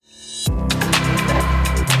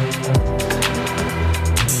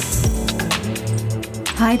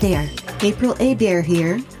Hi there, April Hebert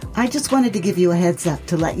here. I just wanted to give you a heads up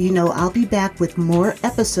to let you know I'll be back with more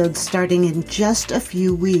episodes starting in just a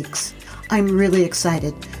few weeks. I'm really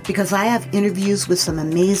excited because I have interviews with some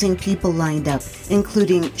amazing people lined up,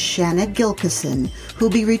 including Shanna Gilkison,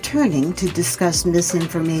 who'll be returning to discuss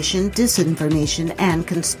misinformation, disinformation, and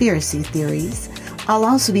conspiracy theories. I'll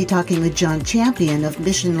also be talking with John Champion of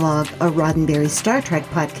Mission Log, a Roddenberry Star Trek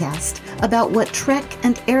podcast, about what Trek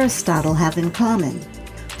and Aristotle have in common.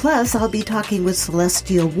 Plus, I'll be talking with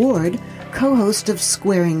Celestia Ward, co-host of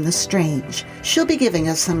Squaring the Strange. She'll be giving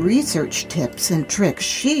us some research tips and tricks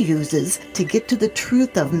she uses to get to the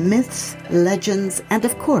truth of myths, legends, and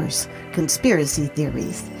of course, conspiracy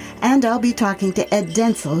theories. And I'll be talking to Ed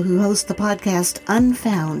Dentzel, who hosts the podcast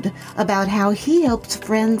Unfound, about how he helps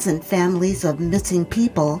friends and families of missing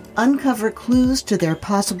people uncover clues to their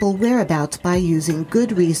possible whereabouts by using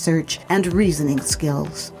good research and reasoning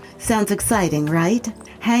skills. Sounds exciting, right?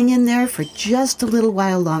 Hang in there for just a little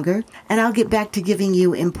while longer, and I'll get back to giving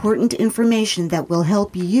you important information that will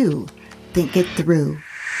help you think it through.